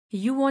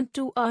You want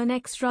to earn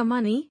extra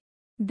money?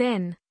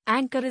 Then,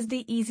 Anchor is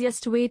the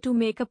easiest way to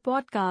make a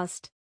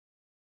podcast.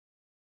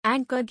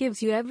 Anchor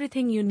gives you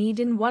everything you need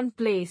in one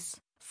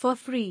place, for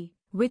free,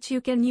 which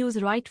you can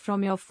use right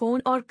from your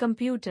phone or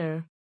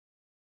computer.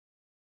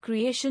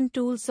 Creation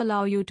tools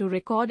allow you to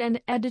record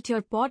and edit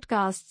your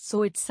podcast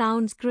so it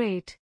sounds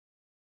great.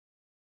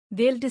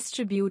 They'll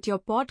distribute your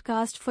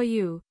podcast for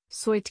you,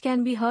 so it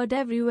can be heard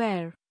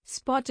everywhere: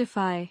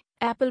 Spotify,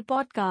 Apple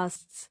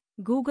Podcasts,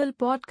 Google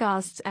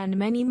Podcasts, and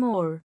many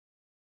more.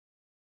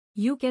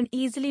 You can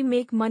easily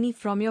make money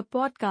from your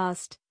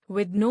podcast,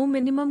 with no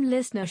minimum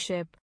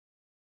listenership.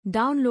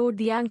 Download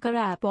the Anchor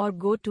app or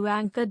go to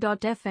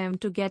anchor.fm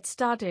to get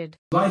started.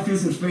 Life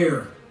isn't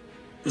fair.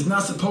 It's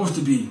not supposed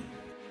to be.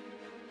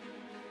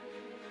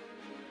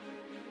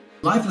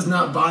 Life is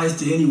not biased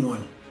to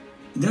anyone.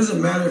 It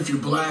doesn't matter if you're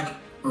black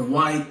or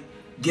white,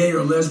 gay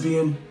or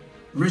lesbian,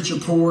 rich or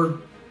poor.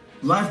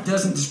 Life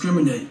doesn't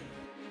discriminate.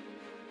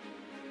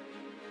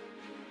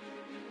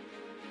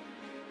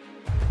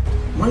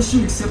 Once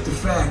you accept the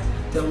fact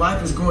that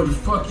life is going to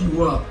fuck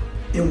you up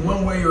in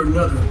one way or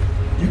another,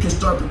 you can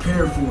start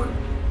preparing for it.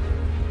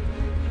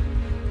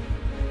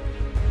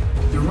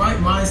 The right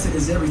mindset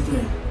is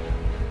everything.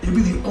 It'll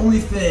be the only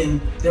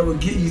thing that will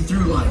get you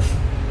through life.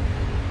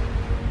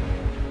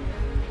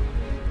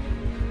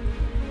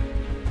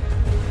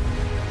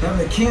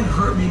 Having a can't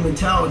hurt me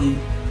mentality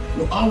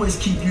will always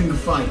keep you in the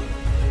fight.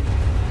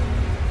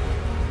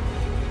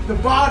 The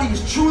body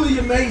is truly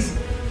amazing.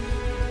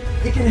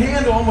 It can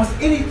handle almost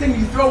anything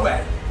you throw at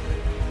it.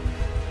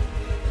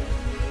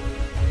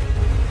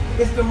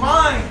 It's the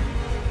mind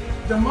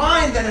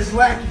that is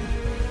lacking.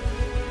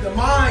 The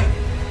mind,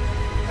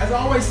 as I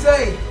always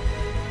say,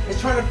 is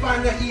trying to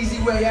find that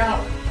easy way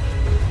out.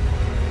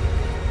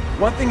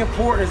 One thing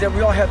important is that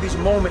we all have these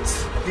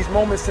moments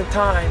in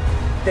time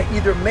that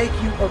either make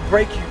you or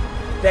break you,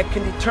 that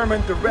can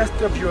determine the rest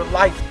of your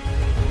life.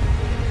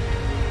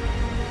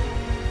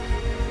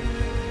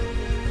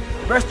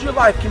 The rest of your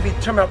life can be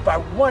determined by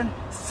one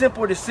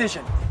simple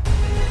decision.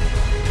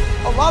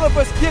 A lot of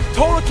us give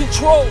total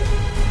control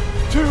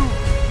to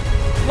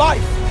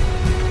life.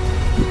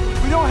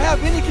 We don't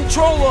have any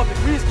control of it.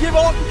 We just give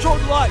all control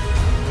to life.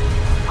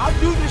 I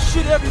do this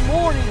shit every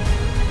morning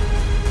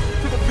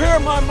to prepare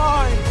my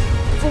mind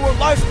for what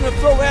life's gonna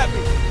throw at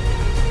me.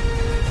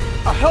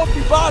 A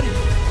healthy body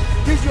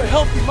gives you a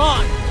healthy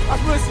mind.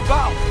 That's what it's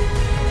about.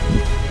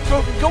 So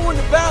if you go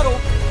into battle,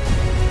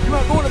 you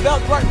want to go into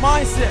battle with the right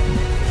mindset,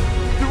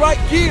 the right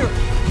gear.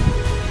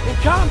 In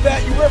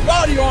combat, you wear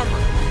body armor.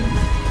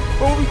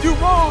 But what we do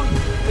wrong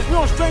is we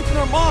don't strengthen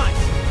our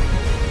minds.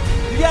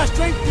 You gotta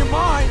strengthen your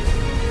mind,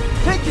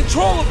 take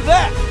control of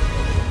that.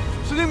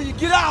 So then when you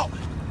get out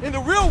in the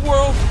real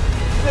world,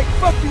 and they can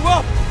fuck you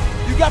up,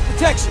 you got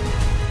protection.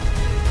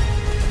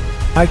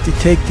 I like to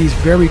take these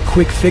very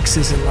quick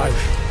fixes in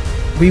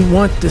life. We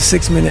want the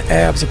 6-minute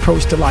abs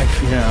approach to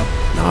life. Yeah.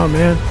 Nah,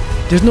 man.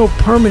 There's no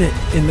permanent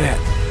in that.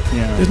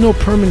 Yeah. There's no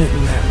permanent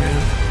in that,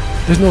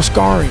 man. There's no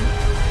scarring.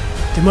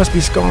 There must be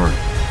scarring.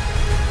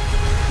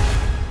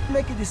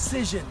 Make a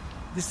decision.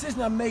 The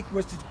decision I make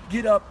was to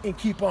get up and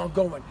keep on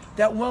going.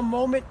 That one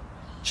moment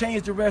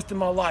changed the rest of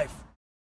my life.